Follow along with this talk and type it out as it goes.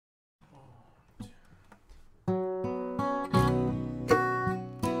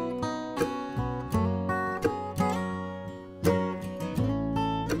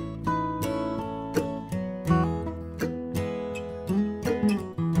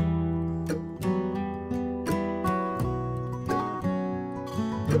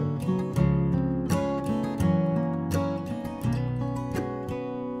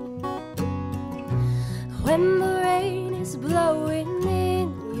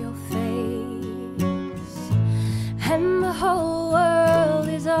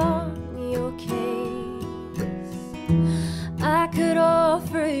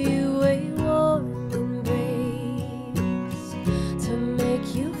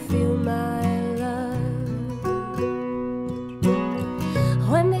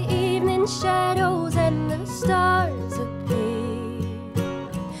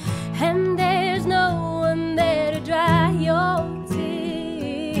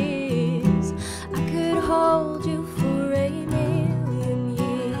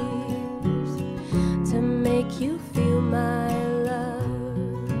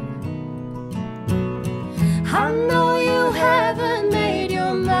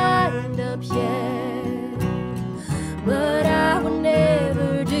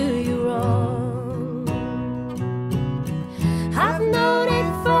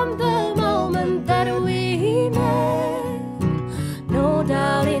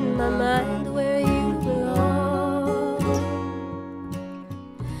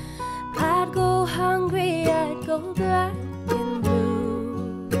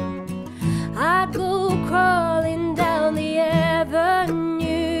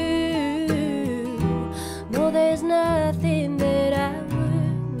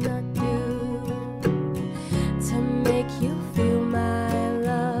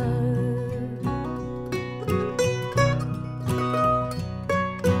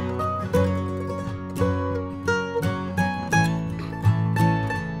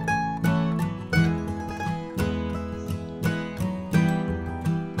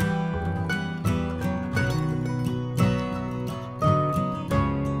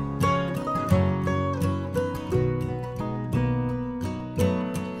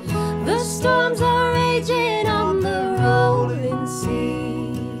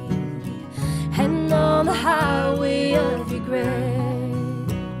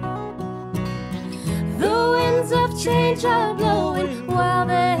of change are blowing wild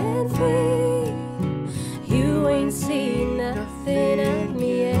and free. You ain't seen nothing of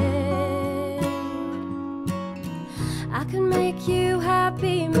me yet. I can make you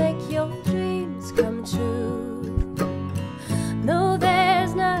happy, make your dreams come true. No,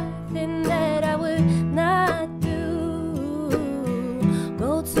 there's nothing that I would not do.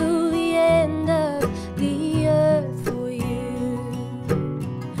 Go to the end of the earth for you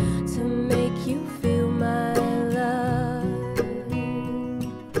to make you feel my love,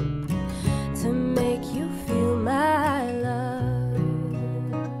 to make you feel my love.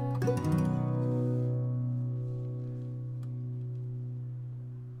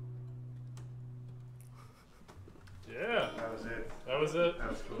 Yeah. That was it. That was it. That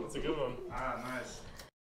was cool. That's a good one. Ah, nice.